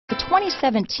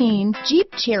2017 Jeep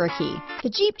Cherokee. The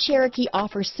Jeep Cherokee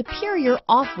offers superior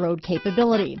off-road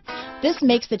capability. This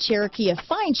makes the Cherokee a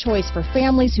fine choice for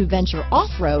families who venture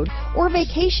off-road or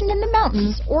vacation in the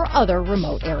mountains or other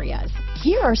remote areas.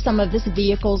 Here are some of this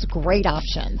vehicle's great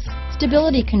options: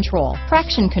 stability control,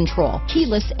 traction control,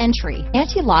 keyless entry,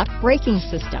 anti-lock braking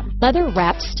system,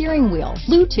 leather-wrapped steering wheel,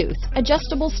 Bluetooth,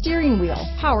 adjustable steering wheel,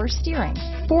 power steering,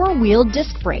 four-wheel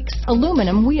disc brakes,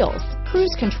 aluminum wheels,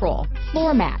 cruise control,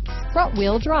 floor mats,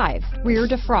 front-wheel drive, rear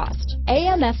defrost,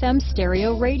 AM/FM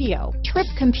stereo radio, trip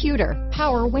computer,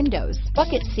 power windows,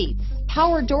 bucket seats,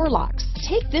 power door locks.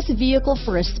 Take this vehicle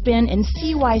for a spin and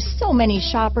see why so many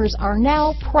shoppers are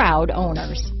now proud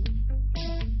owners.